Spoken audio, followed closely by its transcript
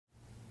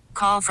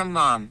Call from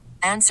mom.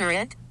 Answer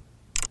it.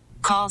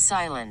 Call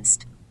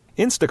silenced.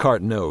 Instacart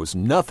knows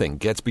nothing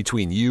gets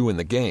between you and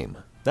the game.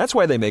 That's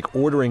why they make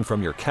ordering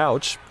from your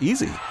couch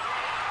easy.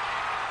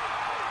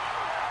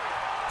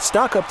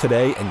 Stock up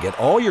today and get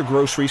all your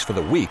groceries for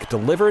the week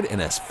delivered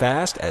in as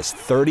fast as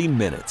 30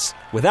 minutes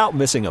without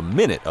missing a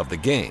minute of the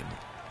game.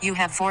 You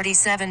have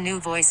 47 new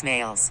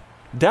voicemails.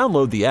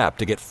 Download the app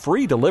to get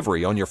free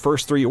delivery on your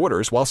first 3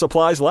 orders while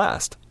supplies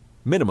last.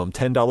 Minimum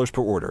 $10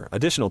 per order.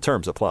 Additional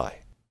terms apply.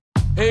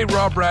 Hey,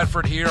 Rob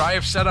Bradford here. I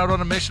have set out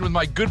on a mission with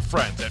my good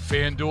friends at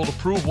FanDuel to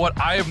prove what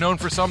I have known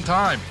for some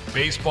time.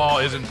 Baseball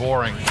isn't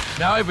boring.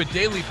 Now I have a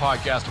daily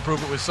podcast to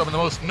prove it with some of the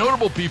most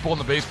notable people in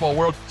the baseball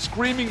world,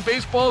 screaming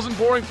baseball isn't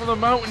boring from the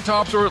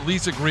mountaintops, or at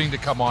least agreeing to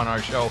come on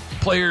our show.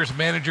 Players,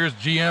 managers,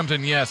 GMs,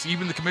 and yes,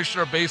 even the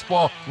commissioner of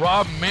baseball,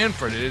 Rob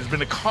Manfred. It has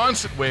been a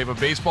constant wave of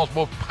baseball's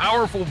most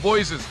powerful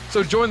voices.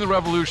 So join the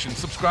revolution.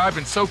 Subscribe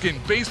and soak in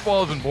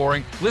Baseball Isn't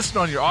Boring. Listen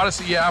on your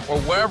Odyssey app or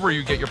wherever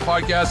you get your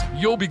podcasts.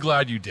 You'll be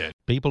glad you did.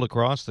 People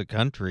across the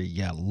country,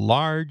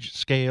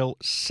 large-scale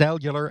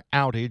cellular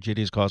outage. It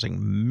is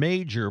causing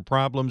major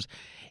problems,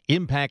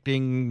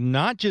 impacting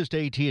not just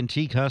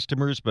AT&T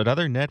customers, but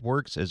other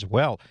networks as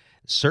well.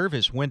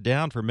 Service went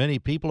down for many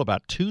people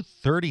about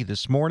 2:30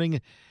 this morning,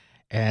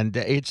 and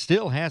it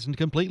still hasn't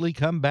completely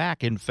come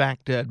back. In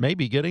fact, it may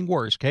be getting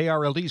worse.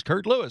 KRLD's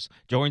Kurt Lewis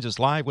joins us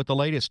live with the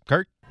latest.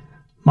 Kurt?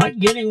 Mike,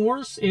 getting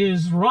worse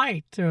is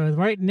right.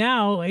 Right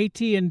now,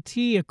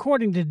 AT&T,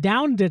 according to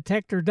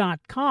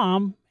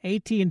downdetector.com,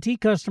 AT&T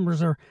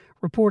customers are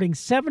reporting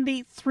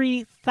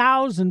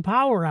 73,000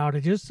 power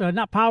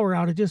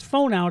outages,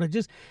 phone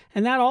outages,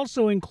 and that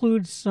also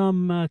includes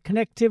some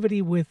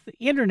connectivity with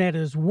internet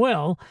as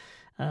well.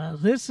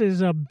 This is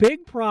a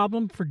big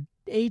problem for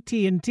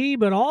AT&T,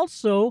 but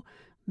also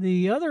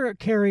the other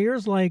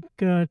carriers like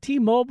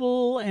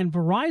T-Mobile and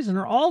Verizon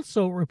are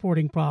also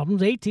reporting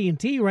problems.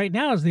 AT&T right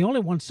now is the only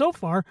one so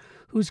far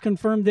who's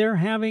confirmed they're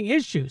having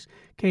issues.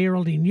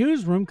 KRLD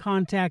Newsroom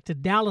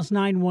contacted Dallas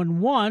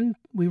 911.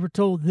 We were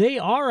told they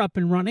are up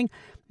and running.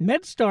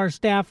 MedStar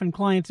staff and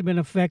clients have been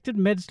affected.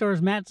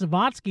 MedStar's Matt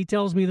Zavotsky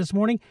tells me this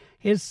morning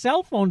his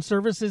cell phone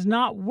service is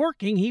not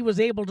working. He was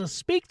able to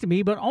speak to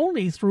me, but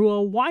only through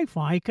a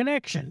Wi-Fi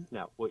connection.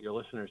 Now, what your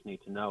listeners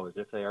need to know is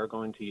if they are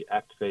going to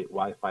activate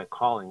Wi-Fi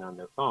calling on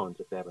their phones,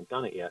 if they haven't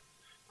done it yet,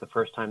 the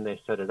first time they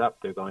set it up,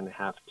 they're going to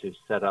have to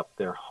set up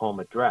their home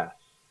address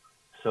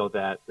so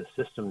that the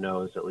system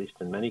knows, at least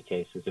in many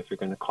cases, if you're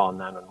going to call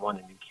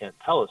 911 and you can't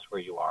tell us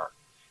where you are,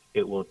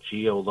 it will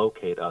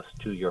geolocate us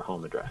to your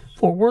home address.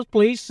 Fort Worth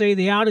police say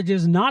the outage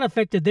has not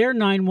affected their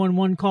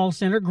 911 call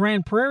center.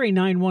 Grand Prairie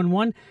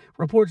 911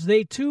 reports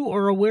they, too,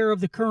 are aware of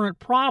the current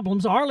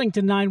problems.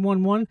 Arlington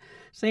 911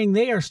 saying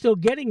they are still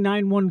getting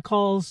 911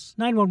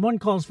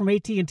 calls from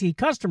AT&T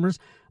customers,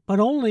 but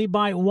only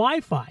by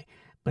Wi-Fi.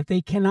 But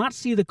they cannot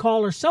see the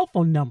caller's cell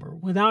phone number.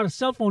 Without a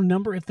cell phone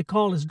number, if the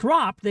call is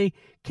dropped, they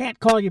can't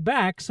call you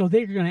back, so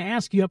they're going to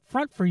ask you up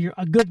front for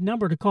a good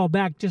number to call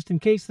back just in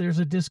case there's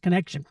a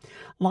disconnection.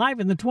 Live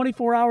in the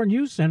 24-hour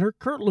news center,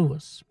 Kurt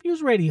Lewis,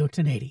 News Radio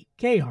 1080,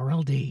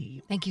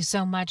 KRLD. Thank you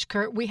so much,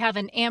 Kurt. We have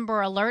an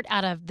Amber Alert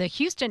out of the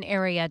Houston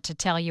area to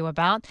tell you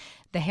about.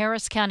 The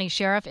Harris County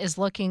Sheriff is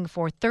looking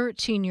for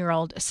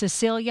 13-year-old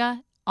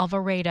Cecilia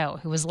Alvarado,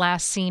 who was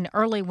last seen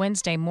early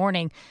Wednesday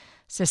morning.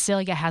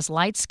 Cecilia has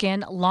light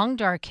skin, long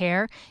dark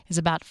hair, is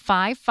about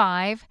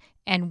 5'5",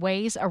 and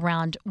weighs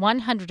around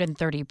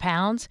 130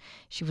 pounds.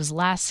 She was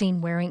last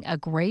seen wearing a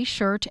gray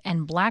shirt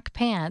and black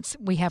pants.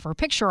 We have her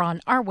picture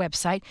on our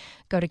website.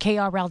 Go to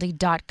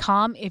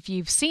KRLD.com. If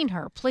you've seen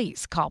her,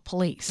 please call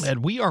police.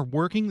 And we are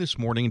working this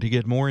morning to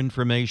get more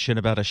information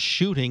about a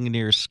shooting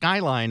near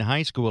Skyline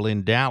High School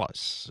in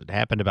Dallas. It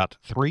happened about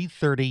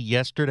 3:30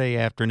 yesterday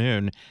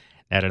afternoon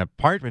at an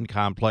apartment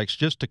complex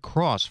just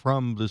across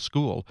from the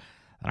school.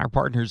 Our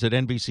partners at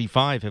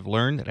NBC5 have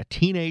learned that a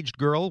teenage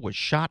girl was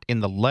shot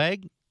in the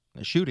leg.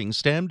 The shooting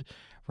stemmed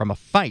from a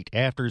fight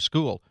after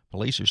school.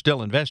 Police are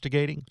still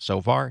investigating. So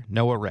far,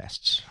 no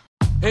arrests.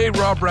 Hey,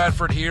 Rob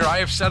Bradford here. I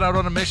have set out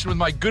on a mission with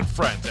my good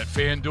friends at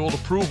FanDuel to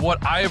prove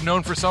what I have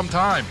known for some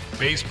time.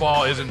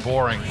 Baseball isn't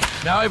boring.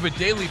 Now I have a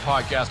daily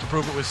podcast to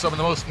prove it with some of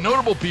the most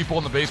notable people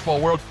in the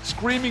baseball world,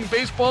 screaming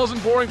baseball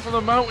isn't boring from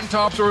the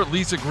mountaintops, or at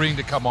least agreeing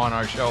to come on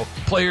our show.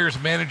 Players,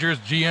 managers,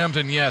 GMs,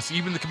 and yes,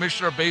 even the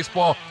commissioner of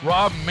baseball,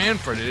 Rob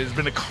Manfred. It has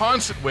been a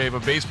constant wave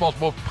of baseball's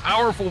most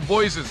powerful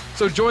voices.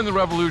 So join the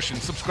revolution.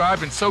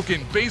 Subscribe and soak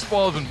in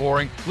Baseball Isn't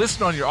Boring.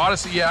 Listen on your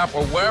Odyssey app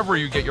or wherever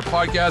you get your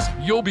podcasts.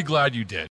 You'll be glad you did.